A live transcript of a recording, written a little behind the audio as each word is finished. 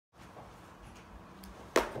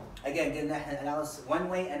again قلنا احنا analysis one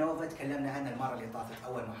way ANOVA تكلمنا عنه المره اللي طافت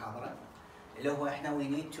اول محاضره، اللي هو احنا we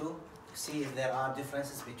need to see if there are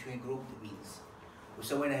differences between group means.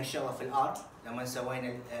 وسوينا هالشغله في الار لما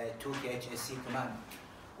سوينا 2 KHSC كمان،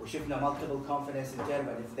 وشفنا multiple confidence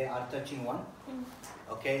interval if they are touching one.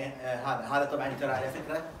 اوكي هذا طبعا ترى على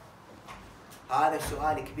فكره هذا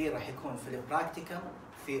السؤال كبير راح يكون في البراكتيكال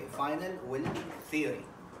في فاينل والثيوري.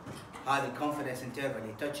 هذا الكونفدنس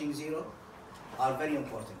انترفال touching zero are very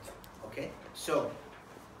important. اوكي سو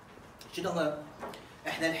شنو هو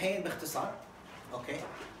احنا الحين باختصار اوكي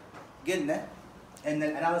قلنا ان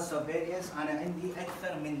الاناليسيس اوف فاريانس انا عندي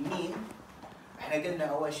اكثر من مين. احنا قلنا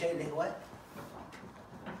اول شيء اللي هو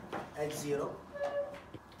H0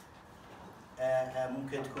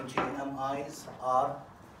 ممكن تكون شيء MIs are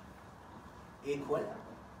equal.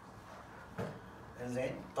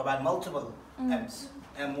 زين طبعا multiple M's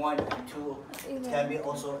M1 M2 can be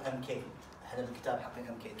also MK. احنا بالكتاب حاطين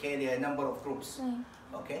MK K اللي هي number of groups.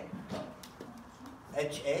 اوكي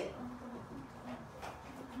HA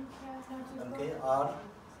MK are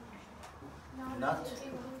not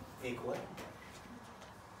equal.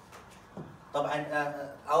 طبعا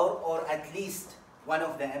or at least one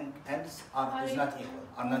of the M's is not equal.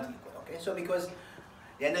 Okay so because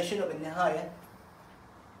لأن شنو بالنهاية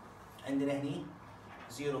عندنا هني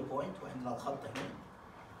 0 point وعندنا الخط هنا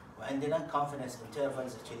وعندنا confidence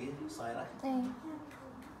intervals كذي صايرة.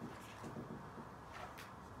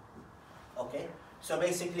 اوكي so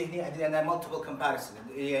basically هني عندنا multiple comparison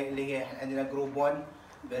اللي هي عندنا group 1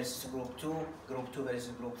 versus group 2 group 2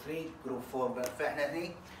 versus group 3 group 4 فاحنا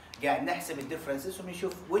هني قاعد نحسب الديفرنسز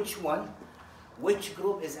ونشوف which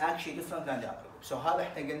group is actually different than the other group. So هذا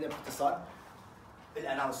احنا قلنا باختصار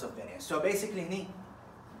الاناليسيس اوف variance. So basically هني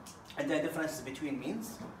عندنا differences between means.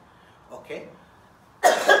 Okay.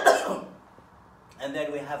 And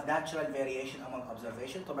then we have natural variation among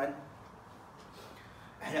observation. طبعا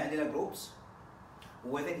احنا عندنا groups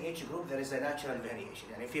within each group there is a natural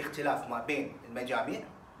variation. يعني في اختلاف ما بين المجاميع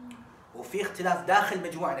وفي اختلاف داخل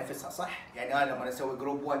المجموعه نفسها صح؟ يعني انا لما اسوي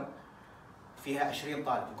جروب 1 فيها 20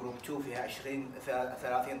 طالب، جروب 2 فيها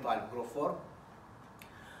 30 طالب، جروب 4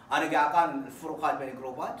 انا قاعد اقارن الفروقات بين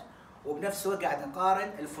الجروبات وبنفس الوقت قاعد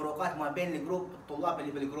اقارن الفروقات ما بين الجروب الطلاب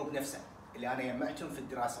اللي بالجروب نفسه اللي انا جمعتهم في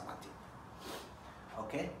الدراسه مالتي.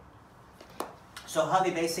 اوكي؟ سو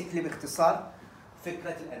هذه بيسكلي باختصار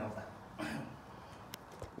فكره الانوفا.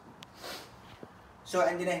 سو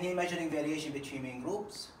عندنا هنا measuring variation between main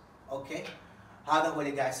groups. اوكي هذا هو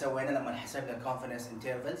اللي قاعد سوينا لما حسبنا الكونفدنس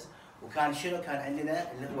انترفلز وكان شنو كان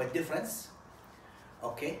عندنا اللي هو الديفرنس.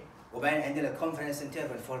 اوكي وبعدين عندنا الكونفدنس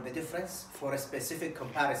انترفل فور ذا ديفرنس فور ا سبيسيفيك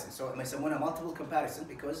comparison. So ما يسمونها multiple comparison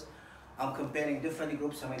because I'm comparing different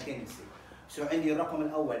groups simultaneously. So عندي الرقم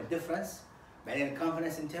الاول difference بعدين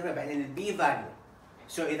الكونفدنس انترفل بعدين البي فاليو.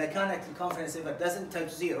 So اذا كانت الكونفدنس انترفل doesn't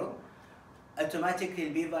touch zero automatically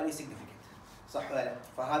البي فاليو significant. صح ولا لا؟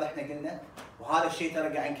 فهذا احنا قلنا وهذا الشيء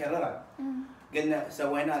ترى قاعد نكرره. قلنا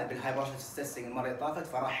سويناه بالهايبوثيسيس تيستنج المره اللي طافت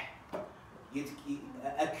فراح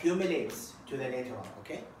accumulates to the later on.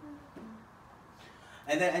 Okay.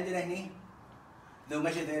 And then عندنا هني the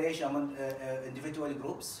measure variation among individual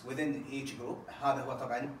groups within each group. هذا هو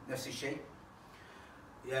طبعا نفس الشيء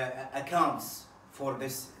accounts for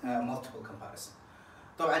this multiple comparison.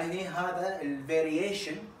 طبعا هني هذا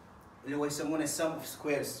variation اللي هو يسمونه sum of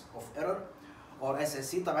squares of error or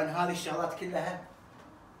SSC. طبعا هذه الشغلات كلها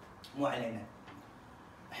مو علينا.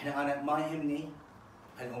 انا ما يهمني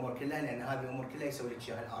هالامور كلها لان هذه الامور كلها يسوي لك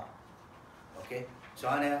اياها الار. اوكي؟ سو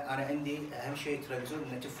انا عندي اهم شيء تركزون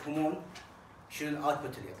ان تفهمون شنو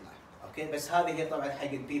الاوتبوت اللي يطلع. اوكي؟ بس هذه هي طبعا حق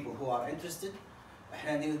البيبل who are interested.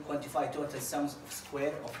 احنا نريد quantify total sums of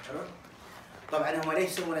square of error. طبعا هم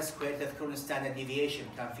ليش يسمونه سكوير؟ تذكرون ستاندرد ديفيشن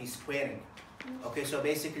كان في سكويرنج. اوكي سو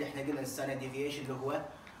بيسكلي احنا قلنا ستاندرد ديفيشن اللي هو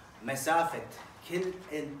مسافه كل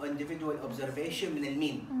individual observation من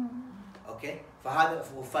المين. اوكي فهذا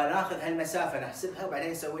فناخذ هالمسافه نحسبها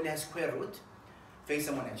وبعدين نسوي لها سكوير روت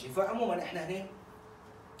فيسمونها شيء. فعموما احنا هنا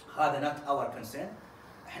هذا نوت اور كونسيرن.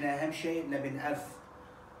 احنا اهم شيء نبي نعرف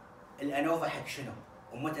الانوفا حق شنو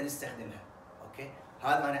ومتى نستخدمها. اوكي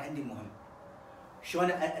هذا انا عندي مهم.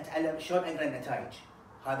 شلون اتعلم شلون اقرا النتائج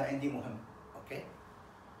هذا عندي مهم. اوكي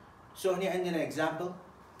سو هنا عندنا example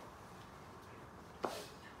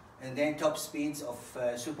and then top speeds of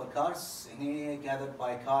supercars here gathered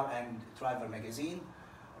by Car and Driver magazine.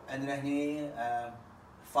 And then here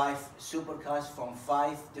 5 supercars from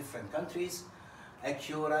 5 different countries: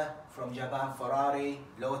 Acura from Japan, Ferrari,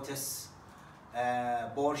 Lotus,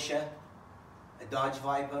 Porsche, Dodge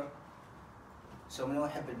Viper. So من هو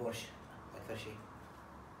يحب البورشه اكثر شيء؟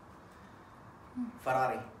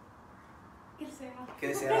 فراري. كل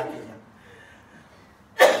السيارات كلها.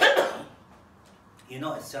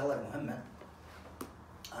 الشغله المهمه،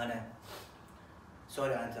 انا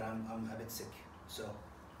سوري انا ترى I'm a bit sick so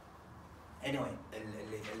anyway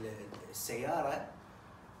السياره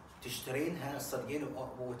تشترينها تصدقين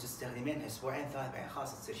وتستخدمينها اسبوعين ثلاث بعدين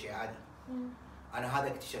خلاص تصير شيء عادي. انا هذا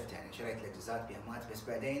اكتشفت، يعني شريت الاجهزات بيهمات، بس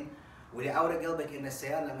بعدين واللي عورق قلبك ان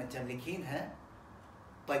السياره لما تملكينها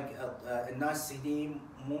طق الناس هني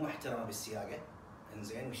مو محترمه بالسياقه،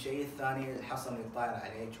 انزين، والشيء الثاني الحصن اللي طاير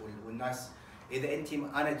عليك والناس اذا انت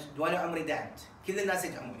وانا عمري دعمت، كل الناس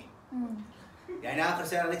يدعموني. يعني اخر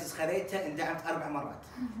سياره لكزس خذيتها اندعمت 4 مرات.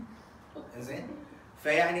 انزين؟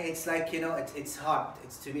 فيعني اتس لايك اتس هارد،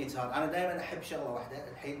 اتس تو مي اتس هارد. انا دائما احب شغله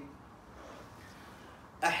واحده الحين،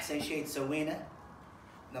 احسن شيء تسوينه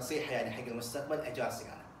نصيحه يعني حق المستقبل، اجار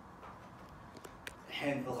سياره.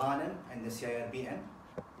 الحين الغانم عنده سيارة بي ام،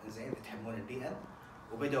 زين، تحبون البي ام،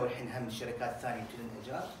 وبدأوا الحين هم الشركات الثانية يبتدون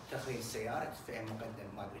ايجار، تاخذين السيارة تدفعين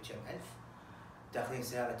مقدم ما ادري كم الف، تاخذين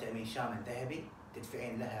سيارة تأمين شامل ذهبي،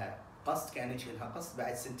 تدفعين لها قسط كأنك لها قسط،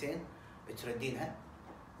 بعد سنتين تردينها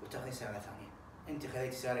وتاخذين سيارة ثانية. انت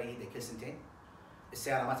خذيتي سيارة جديدة كل سنتين،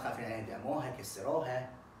 السيارة ما تخافين عليها، دعموها، كسروها،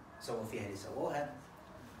 سووا فيها اللي سووها.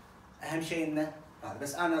 اهم شيء انه هذا.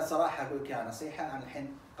 بس انا صراحة اقول لك نصيحة، انا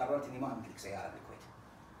الحين قررت اني ما امتلك سيارة بالكويت.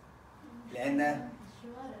 لأن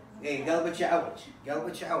قلبك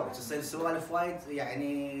يعوج، تصير سوالف وايد،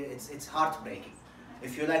 يعني it's heartbreaking.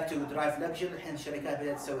 If you like to drive luxury، الحين الشركات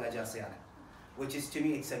بدأت تسوي أجار سيارة، which is to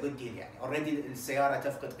me it's a good deal. يعني already السيارة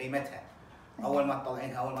تفقد قيمتها أول ما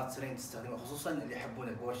تطلعينها، أول ما تصيرين تستخدمها، خصوصا اللي يحبون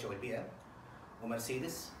البورشه والبي ام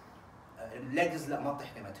ومرسيدس. اللكزس لا ما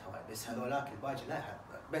تطيح قيمتها وايد، بس هذولاك الباجي لا،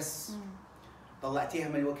 بس طلعتيها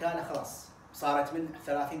من الوكالة خلاص صارت من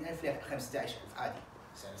 30,000 ل 15,000 عادي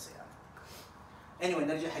سعر السيارة. Anyway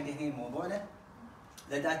نرجع حق هنا موضوعنا.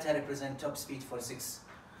 The data represent top speed for 6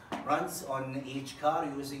 runs on each car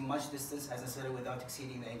using much distance as necessary without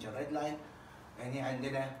exceeding the engine red line. هنا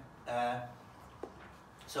عندنا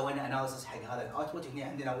سوينا analysis حق هذا الاوتبوت. هنا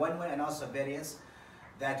عندنا one way analysis of variance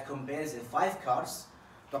that compares the 5 cars.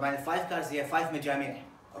 طبعا ال 5 cars هي 5 مجاميع،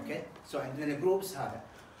 اوكي؟ سو عندنا الجروبس هذا،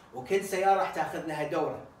 وكل سيارة راح تاخذ لها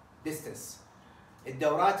دورة distance.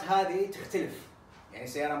 الدورات هذه تختلف، يعني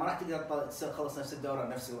سيارة ما راح تقدر تخلص نفس الدورة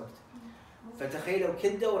بنفس الوقت. فتخيلوا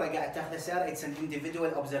كل دورة قاعد تاخذ سيارة it's an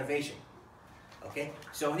individual observation. اوكي؟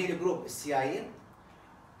 سو هني الجروب السيايير،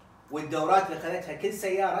 والدورات اللي اخذتها كل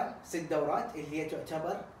سيارة 6 دورات اللي هي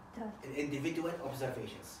تعتبر الانديفيدوال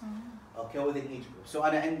observations. اوكي؟ within each group. سو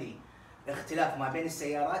انا عندي اختلاف ما بين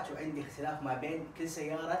السيارات، وعندي اختلاف ما بين كل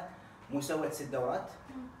سيارة مو سوت 6 دورات،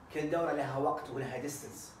 كل دورة لها وقت ولها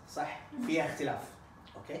ديستنس، صح؟ فيها اختلاف.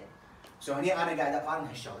 اوكي؟ سو هني انا قاعد اقارن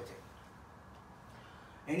هالشغلتين.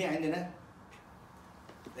 هني عندنا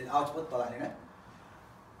الاوتبوت طلع لنا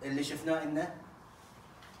اللي شفناه انه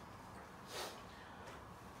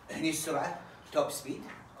هني السرعه توب سبيد،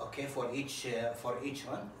 اوكي، فور ايتش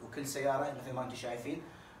رن، وكل سياره مثل ما انتم شايفين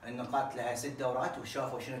النقاط لها 6 دورات،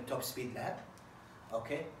 وشافوا شنو التوب سبيد لها.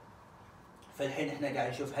 اوكي، فالحين احنا قاعد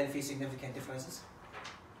نشوف هل في significant differences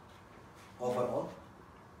overall.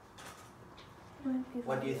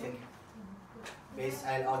 What do you think? based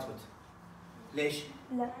على الاوتبوت. ليش؟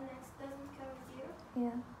 لا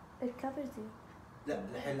الكفر زيرو. لا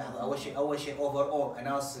الحين لحظه، اول شيء اوفر اول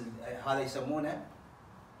اناليسيس، هذا يسمونه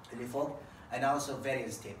اللي فوق analysis of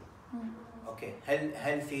variance table. اوكي،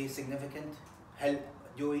 هل في significant؟ هل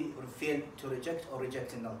do we fail to reject or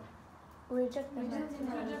reject null؟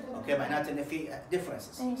 اوكي، معناته انه في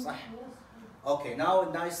differences، صح؟ اوكي، now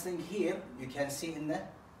a nice thing here you can see انه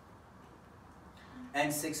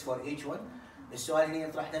N6 for each one. السؤال هنا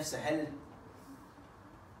يطرح نفسه، هل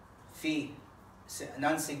في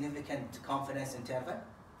non-significant confidence interval؟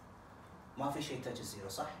 ما في شيء touch الزيرو،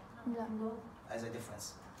 صح؟ لا. as a difference.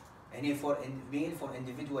 هني for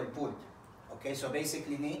individual pooled. Okay, so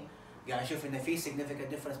basically هني قاعد نشوف انه في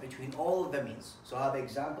significant difference between all the means. So هذا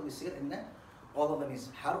example يصير انه all of the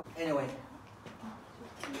means حرب. Anyway.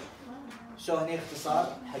 So هني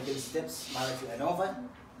اختصار حق الستبس مالت الانوفا.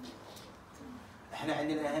 احنا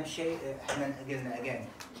عندنا اهم شيء احنا قلنا again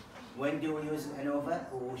when do we use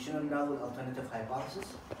ANOVA وشنو ناخذ alternative hypothesis.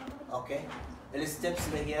 اوكي، الستبس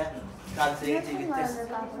اللي هي calculating التست،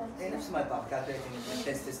 نفس ما طاف calculating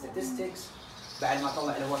التست statistics. بعد ما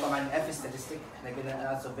طلع اللي هو طبعا F statistic، احنا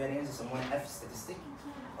قلنا analysis of variance يسمونه F statistic.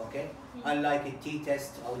 اوكي، unlike الT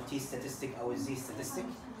test او الT statistic او الZ statistic.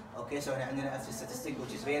 اوكي، سو عندنا F statistic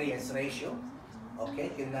which is variance ratio. اوكي،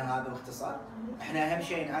 قلنا هذا باختصار. احنا اهم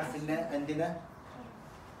شيء نعرف انه عندنا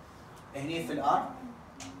هني في الار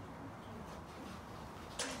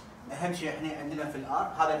اهم شيء احنا عندنا في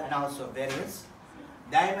الار هذا الاناليسيس اوف فارينس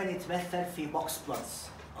دائما يتمثل في بوكس بلوتس.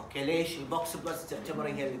 اوكي ليش؟ البوكس بلوتس تعتبر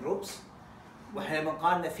هي الجروبس، واحنا لما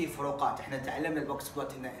قارنا في فروقات، احنا تعلمنا البوكس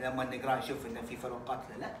بلوت إن لما نقرا نشوف انه في فروقات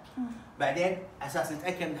ولا لا. بعدين اساس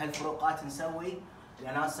نتاكد من هالفروقات نسوي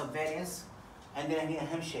الاناليسيس اوف فارينس. عندنا هنا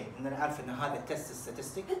اهم شيء ان نعرف ان هذا تيست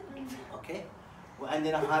ستاتستيك. اوكي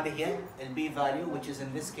وعندنا هذه هي البي فاليو which is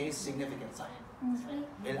in this case significant صح.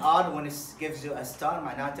 الار when it gives you a star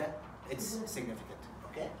معناته it's significant.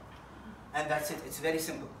 اوكي and that's it, it's very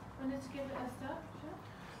simple. when it give a star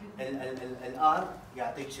الار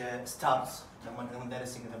يعطيك ستارز لما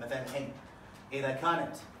ندرس مثلا الحين اذا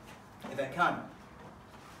كان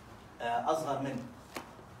اصغر من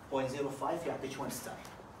 0.05 يعطيك 1 ستار.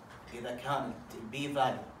 اذا كانت البي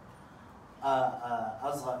فاليو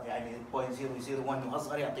اصغر يعني 0.001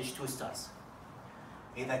 واصغر يعطيك 2 ستارز.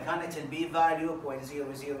 اذا كانت البي فاليو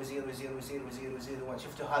 0.0000001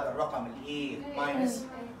 شفتوا هذا الرقم الاي ماينس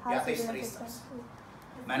يعطيك 3 ستارز.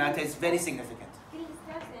 معناته it's very significant.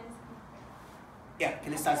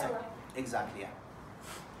 كل ستارز exactly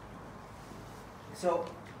so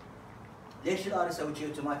ليش الار يسوي شيء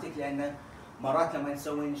اوتوماتيك؟ لان مرات لما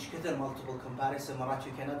نسوي ايش كثر مالتيبل كومباريسون مرات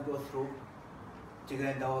you cannot go through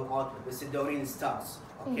تقدر تدور اوتبوت بس تدورين ستارز.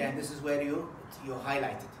 اوكي and this is where you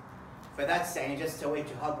highlight it. فذاتس يعني just a way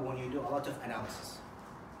to help when you do a lot of analysis.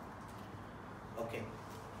 Okay.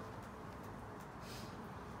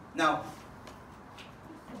 Now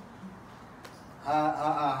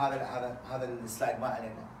هذا السلايد ما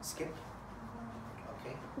علينا skip.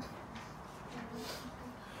 Okay.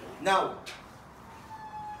 Now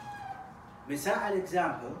مثال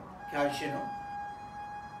الاكزامبل كان شنو؟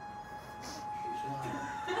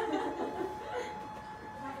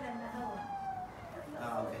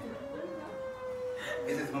 اوكي.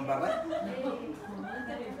 إذا من برا؟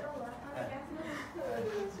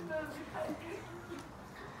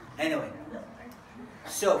 Anyway.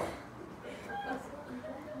 So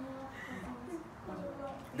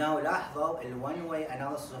now لاحظوا ال one way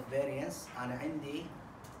analysis of variance أنا عندي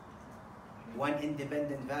one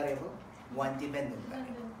independent variable one dependent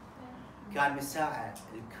variable. كان مساعد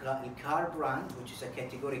الكار براند which is a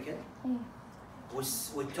categorical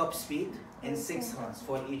with top speed in 6 runs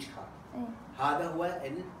for each car. هذا هو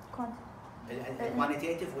ال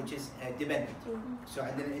quantitative which is dependent. So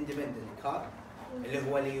عندنا independent car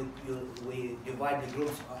اللي هو we divide the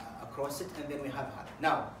groups across it and then we have هذا.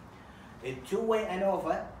 Now a two-way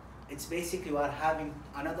ANOVA it's basically we are having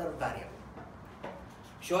another variable.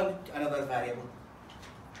 شلون another variable؟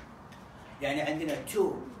 يعني عندنا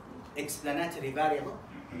two explanatory variable,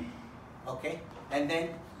 okay, and then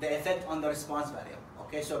the effect on the response variable.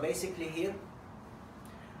 Okay, so basically here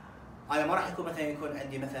أنا ما راح يكون مثلا يكون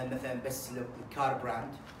عندي مثلا بس الكار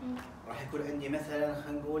براند، راح يكون عندي مثلا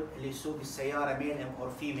خلينا نقول اللي يسوق السيارة ميل or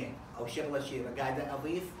female أو شغلة شيء قاعدة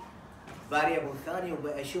أضيف variable ثاني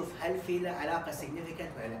وبأشوف هل في له علاقة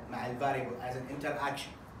significant ولا لا مع ال variable as an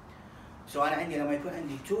interaction. So أنا عندي لما يكون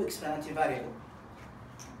عندي two explanatory variable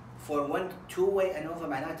for one two-way ANOVA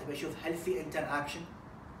معناته بشوف هل في interaction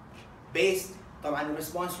based طبعا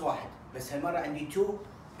الريسبونس واحد بس هالمرة عندي two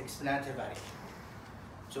explanatory variable.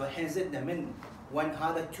 So الحين زدنا من one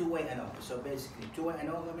هذا two-way ANOVA. So basically two-way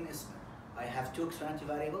ANOVA من اسمه I have two explanatory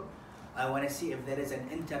variable. I want to see if there is an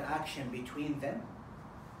interaction between them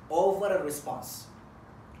over a response.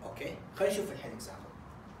 Okay. خلينا نشوف الحين example.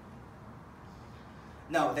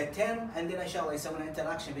 Now the term عندنا إن شاء الله يسمونه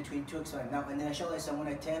interaction between two explanatory. Now عندنا إن شاء الله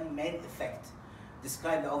يسمونه term main effect.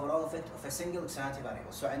 Describe the overall effect of a single explanatory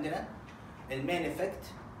variable. So عندنا main effect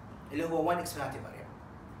اللي هو one explanatory variable.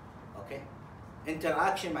 Okay.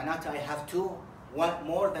 Interaction معناته I have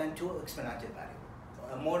more than two explanatory variable.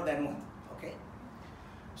 More than one. Okay.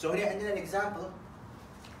 So هنا عندنا example.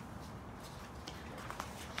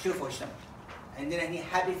 شوفوا شلون. عندنا هنا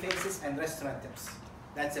happy faces and restaurant tips.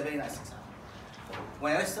 That's a very nice example.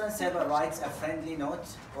 When a restaurant server writes a friendly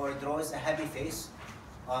note or draws a happy face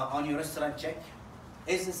on your restaurant check,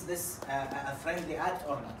 is this a friendly act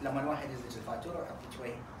or not? لما الواحد يزج الفاتورة ويحط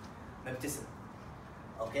شوي مبتسم.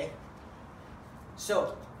 Okay?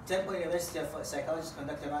 So, Temple University of Psychologists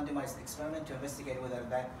conducted a randomized experiment to investigate whether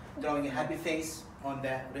by drawing a happy face on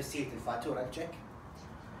the receipt, الفاتورة check,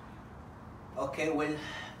 okay, will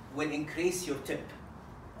increase your tip.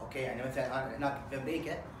 Okay, يعني مثلا هناك في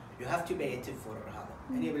أمريكا you have to pay a tip for هذا.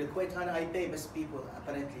 يعني بالكويت أنا I pay بس people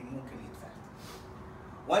apparently ممكن يدفع.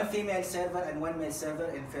 One female server and one male server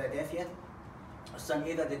in Philadelphia, some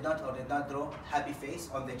either did not or did not draw happy face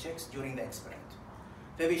on the checks during the experiment.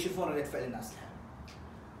 فبيشوفون ردة فعل الناس لها.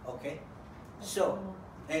 Okay, so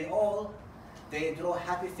in all they draw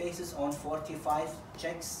happy faces on 45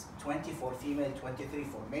 checks, 20 for female, 23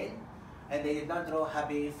 for male, and they did not draw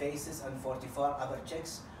happy faces on 44 other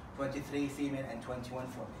checks, 23 female and 21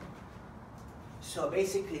 for male. So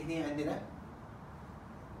basically هنا عندنا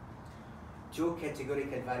two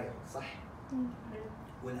categorical variables صح؟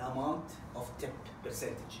 والamount of tip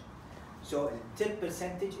percentage. So tip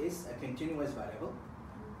percentage is a continuous variable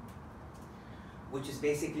which is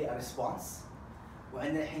basically a response.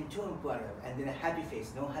 وعندنا الحين two variable، عندنا happy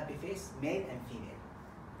face, no happy face, male and female.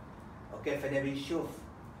 اوكي فنبي نشوف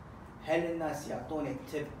هل الناس يعطوني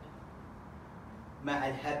التب مع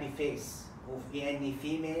الهابي فيس يعني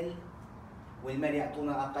فيميل والميل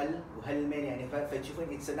يعطونا اقل، وهل الميل يعني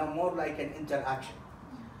فتشوفون it's now more like an interaction.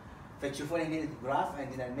 فتشوفون هنا الجراف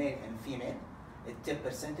عندنا الميل and female التب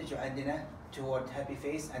percentage وعندنا toward happy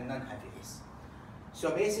face and non happy face.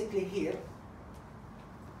 So basically here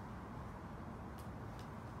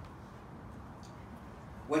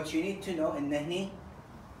what you need to know إن هني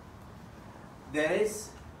there is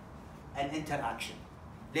an interaction.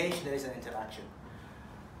 ليش there is an interaction؟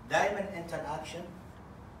 دائما interaction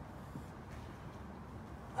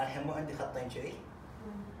الحين مو عندي خطين كذي.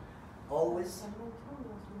 Always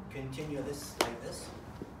continue this like this.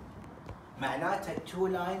 معناته two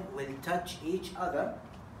line will touch each other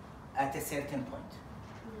at a certain point.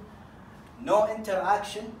 No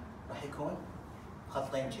interaction راح يكون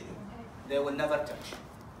خطين كذي. They will never touch.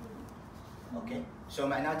 Okay, so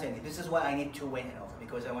معناته this is why I need two-way and over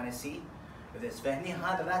because I want to see if this. فهني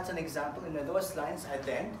هذا that's an example in those lines at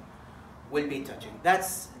the end will be touching.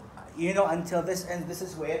 That's until this ends. This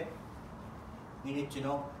is where you need to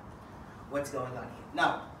know what's going on here.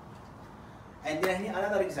 Now, and then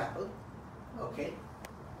another example. Okay.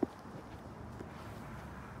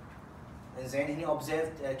 زين هني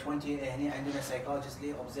observed 20 هني عندنا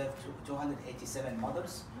psychologically observed 287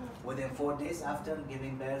 mothers within 4 days after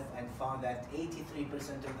giving birth and found that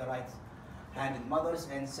 83% of the right-handed mothers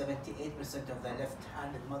and 78% of the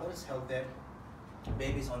left-handed mothers held their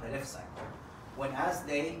babies on the left side. When asked,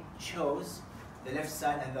 they chose the left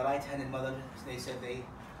side and the right-handed mother, they said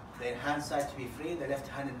their hand side to be free. The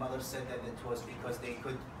left-handed mother said that it was because they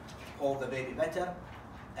could hold the baby better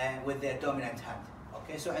and with their dominant hand.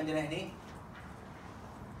 Okay, so عندنا هني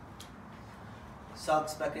Salk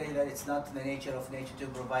speculated that it's not the nature of nature to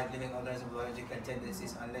provide living organisms with biological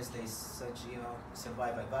tendencies unless they such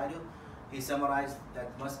survival value. He summarized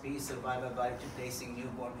that must be survival value to placing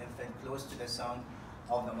newborn infant close to the sound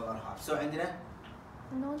of the mother heart. So عندنا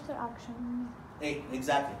no interaction.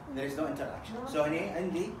 Exactly, there is no interaction. So هني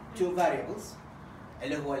عندي two variables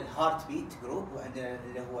اللي هو الهارت بيت جروب وعندنا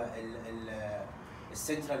اللي هو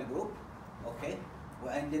السنترال جروب. اوكي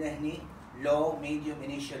وعندنا هني low medium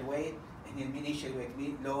initial weight. هني الانيشال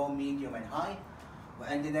ويت low medium and high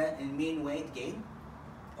وعندنا المين weight gain.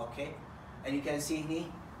 اوكي and you can see هني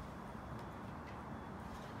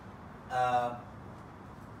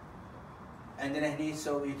عندنا هني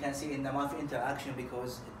so you can see إن ما في interaction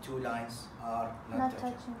because the two lines are not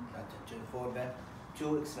touching for the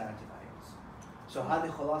two explanatory variables. So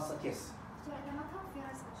هذه خلاصة yes. So إذا ما كان في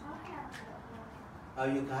رسمة شلون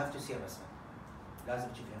راح you have to see الرسمة. لازم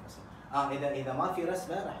تشوفين الرسمة. إذا ما في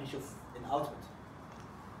رسمة راح نشوف الاوتبوت.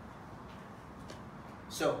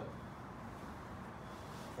 So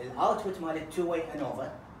الاوتبوت مال التو واي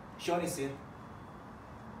انوفا شلون يصير؟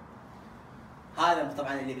 هذا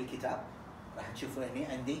طبعا اللي بالكتاب راح تشوفون هنا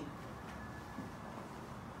عندي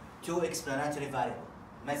two explanatory variable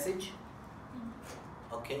message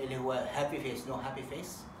اوكي اللي هو happy face no happy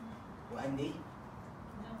face وعندي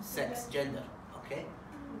sex gender اوكي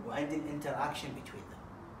وعندي الانتراكشن between them.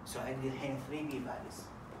 So عندي الحين 3B values.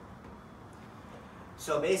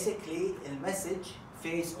 So basically the message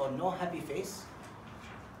face or no happy face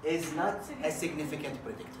is not a significant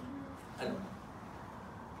predictor.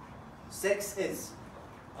 Sex is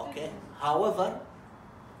okay. However,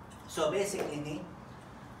 so basically هني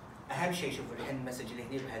أهم شيء شوفوا الحين المسج اللي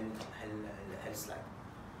هني بهالسلايد.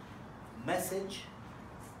 Message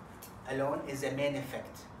alone is a main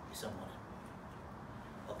effect يسمونه.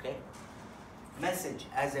 Okay. Message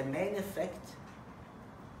as a main effect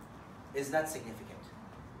is not significant.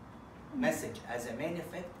 Message as a main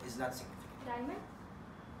effect is not significant. دائما؟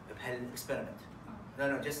 بهالإكسبيرمنت.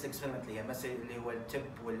 No, just experiment اللي هي message اللي هو التب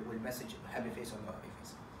والمسج happy face or no happy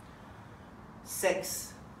face.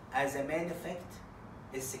 Sex as a main effect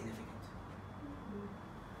is significant.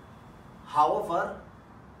 However,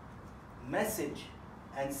 message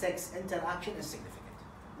and sex interaction is significant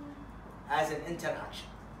as an interaction.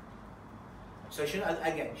 So شنو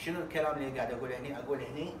الكلام اللي قاعد أقوله هني؟ أقول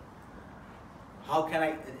هني how can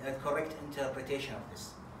I a correct interpretation of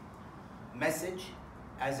this? message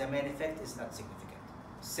as a main effect is not significant.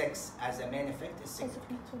 Sex as a main effect is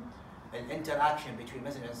significant. The interaction between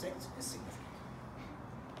message and sex is significant.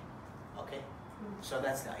 Okay? So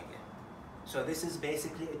that's the idea. So this is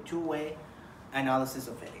basically a two-way analysis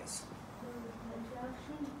of variance. The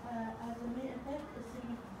interaction as a main effect is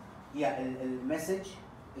significant. Yeah, المسج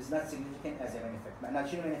is not significant as a main effect. معناته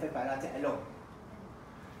شنو main effect؟ معناته alone.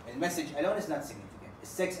 المسج alone is not significant.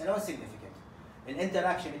 الsex alone is significant.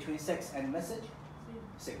 الinteraction between sex and message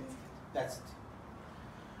significant. That's it.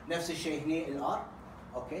 نفس الشيء هني الR.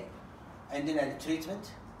 اوكي. عندنا التريتمنت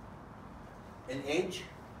الage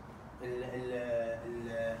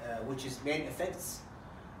which is main effects,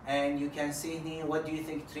 and you can see here what do you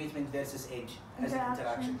think treatment versus age as an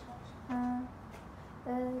interaction.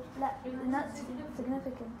 لا not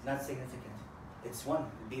significant. Not significant. It's one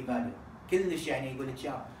B value. كلش يعني يقول لك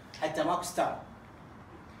يا حتى ماكو star.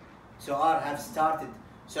 So R have started.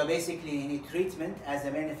 So basically you need treatment as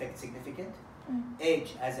a main effect significant. Age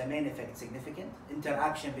as a main effect significant.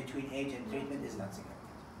 Interaction between age and treatment is not significant.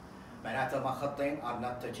 معناته ما خطين are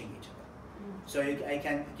not touching each other. So I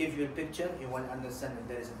can give you a picture, you will understand if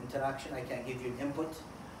there is an interaction. I can give you an input,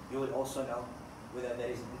 you will also know whether there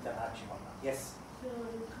is an interaction or not. Yes? So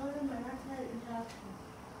الكولوم معناتها الانتراكشن.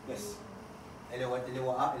 Yes. اللي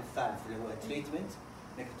هو الثالث اللي هو treatment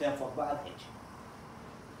نكتبين فوق بعض age.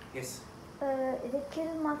 Yes. إذا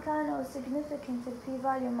كل ما كانوا significant ال p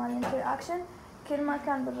value مال interaction كل ما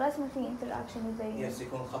كان بالرسم في interaction يبين. Yes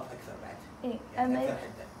يكون خط أكثر بعد. إيه. يعني أكثر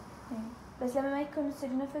حدة. بس لما ما يكون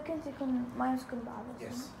significant يكون ما يمسكون بعض.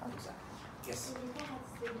 Yes. Exactly. Yes. اللي تحت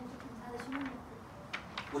significant هذا شنو يمثل؟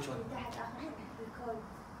 Which one? اللي تحت آخر الكود.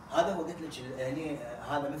 هذا هو قلت لك هني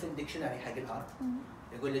هذا مثل ديكشنري حق الارت.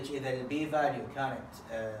 يقول لك اذا البي فاليو كانت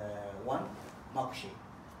 1 ماكو شيء.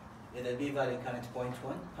 اذا البي فاليو كانت 0.1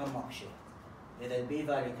 هم ماكو شيء. اذا البي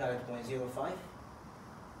فاليو كانت 0.05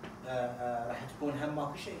 راح تكون هم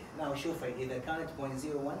ماكو شيء. ناو شوفي اذا كانت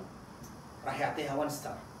 0.01 راح يعطيها 1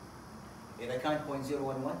 ستار. اذا كانت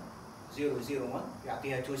 0.001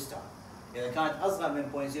 يعطيها 2 ستار. اذا كانت اصغر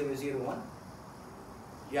من 0.001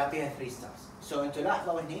 يعطيها 3 ستارز. سو انتم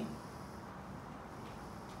لاحظوا هني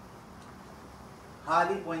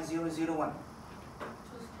هذه 0.001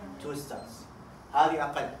 2 ستارز. هذه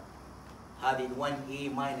اقل. هذه 1 اي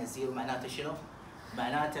ماينس 0 معناته شنو؟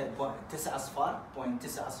 معناته 9 اصفار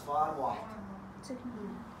 0.9 اصفار 1.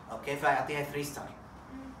 اوكي فيعطيها 3 ستار.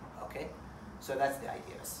 اوكي سو ذاتس ذا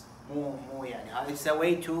ايديا. بس مو يعني هذا اتس ا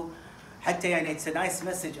واي تو حتى يعني اتس ا نايس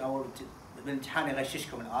مسج او بالامتحان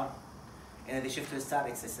يغششكم الار. And if they shift to a star,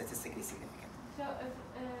 it's statistically significant. So if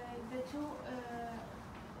the two,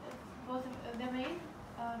 both of the main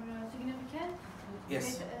are significant? Yes.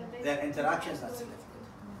 They Their interaction is not significant.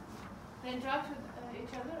 They interact with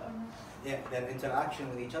each other or not? Yeah, their interaction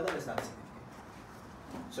with each other is not significant.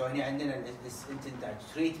 So هنا عندنا الانتنتاج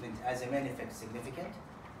treatment as a main effect significant,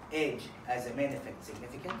 age as a main effect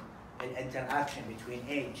significant, the interaction between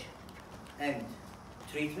age and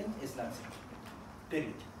treatment is not significant.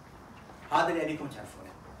 Period. هذا اللي أبيكم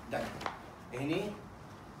تعرفونه. done. هني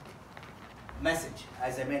message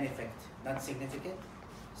as a main effect not significant,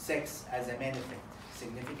 sex as a main effect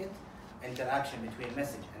significant, interaction between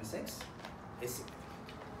message and sex is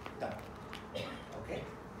significant. Done. Okay?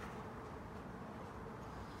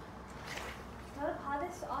 طيب هذا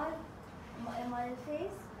السؤال مال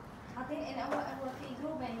الفيس حاطين انه هو في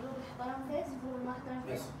جروبين، جروب يحضرون فيس وجروب ما يحضرون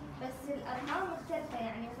فيس. بس الارقام مختلفه،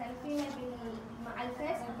 يعني مثلا الفيميل مع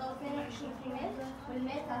الفيس حطوا 22 فيميل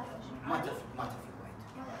والميل 23. ما تفرق وايد.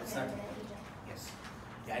 It's not yes.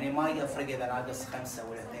 يعني ما يفرق اذا ناقص 5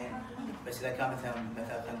 ولا 2 بس اذا كان مثلا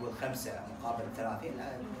خلينا نقول 5 مقابل 30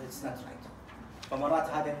 لا it's not right. فمرات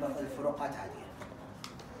هذه الفروقات عاديه.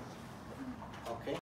 اوكي؟